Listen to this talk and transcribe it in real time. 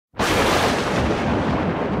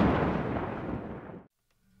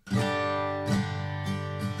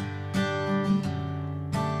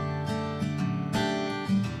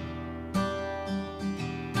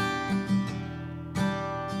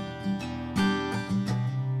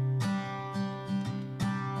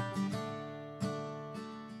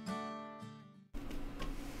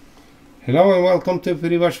Hello and welcome to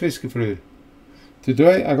Privars Fiskefrø.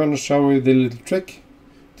 Today I'm going to show you the little trick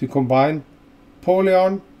to combine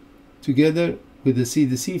polyyarn together with the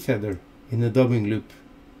CDC feather in a dubbing loop.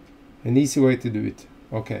 An easy way to do it.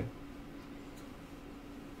 Okay.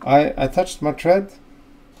 I attached my thread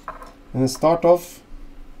and start off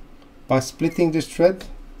by splitting this thread.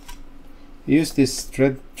 Use this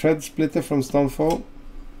thread splitter from Stonefall.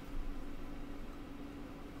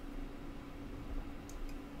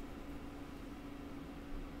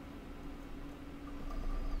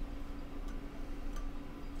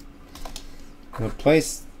 I'm going to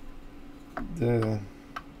place the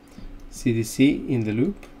CDC in the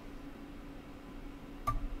loop,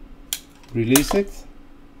 release it,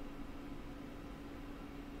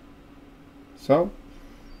 so,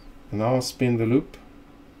 and now spin the loop.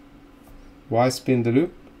 Why spin the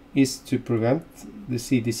loop? Is to prevent the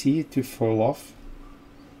CDC to fall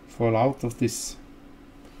out of this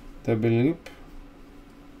double loop.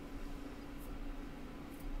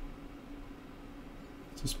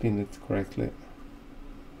 To spin it correctly.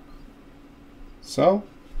 So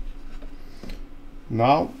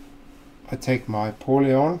now I take my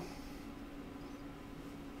polyyarn,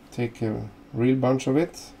 take a real bunch of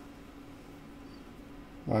it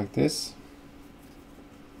like this,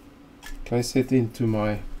 place it into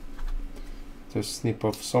my, just snip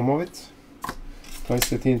off some of it,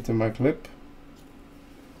 place it into my clip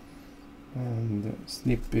and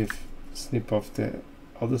snip off the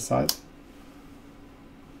other side.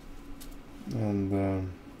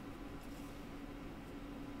 And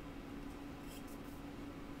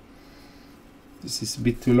this is a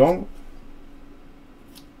bit too long.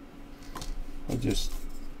 I'll just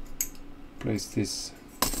place this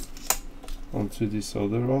onto this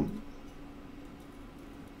other one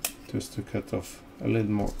just to cut off a little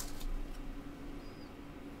more.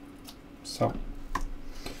 So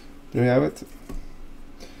there you have it.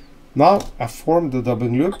 Now I formed the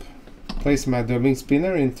dubbing loop, place my dubbing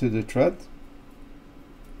spinner into the thread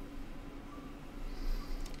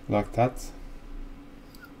like that.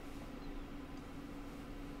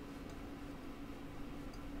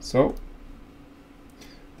 So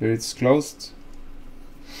there it's closed.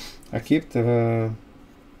 I keep the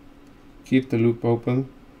loop open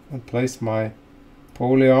and place my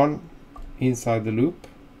polyyarn inside the loop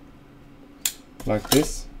like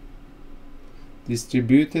this.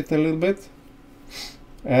 Distribute it a little bit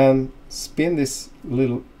and spin this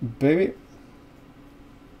little baby.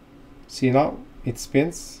 See, now it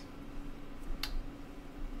spins.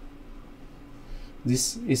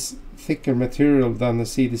 This is thicker material than the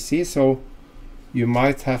CDC, so you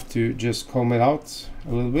might have to just comb it out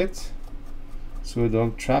a little bit so you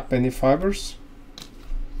don't trap any fibers.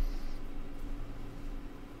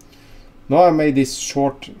 Now I made this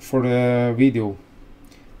short for the video,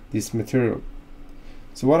 this material.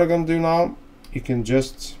 So what I'm going to do now, you can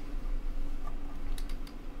just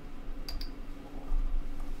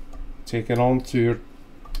take it onto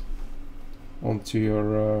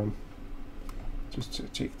your just to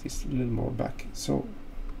take this a little more back. So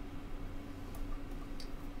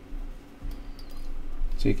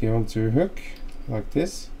take it onto your hook like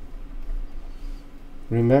this.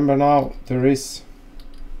 Remember, now there is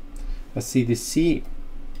a CDC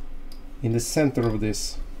in the center of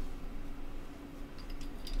this.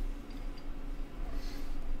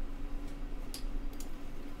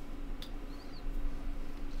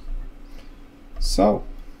 So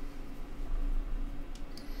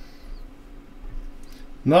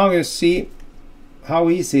now you see how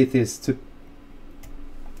easy it is to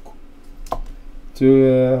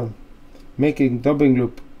make a dubbing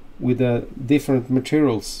loop with different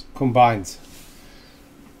materials combined.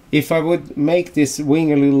 If I would make this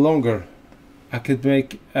wing a little longer, I could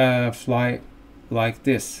make a fly like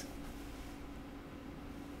this.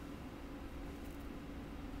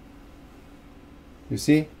 You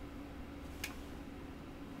see?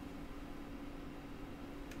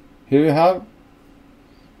 Here you have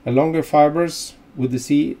a longer fibers with the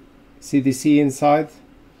CDC inside.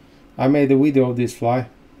 I made a video of this fly,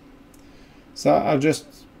 so I'll just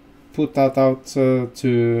put that out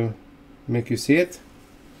to make you see it.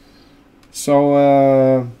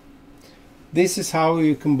 So this is how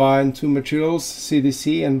you combine two materials,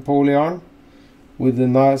 CDC and polyyarn, with a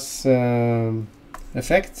nice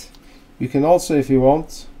effect. You can also, if you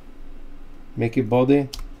want, make a body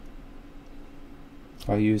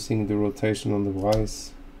by using the rotation on the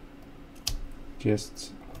vise.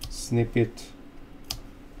 Just snip it.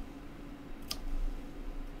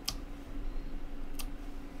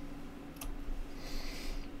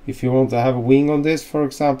 If you want to have a wing on this, for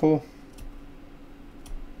example,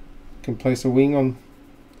 you can place a wing on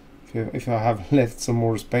if I have left some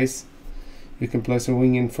more space. You can place a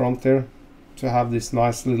wing in front there to have this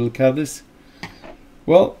nice little caddies.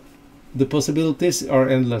 Well, the possibilities are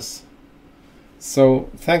endless. So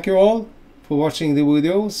thank you all for watching the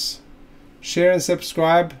videos. Share and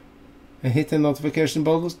subscribe and hit the notification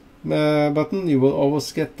button. You will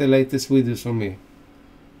always get the latest videos from me.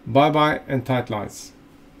 Bye bye and tight lines.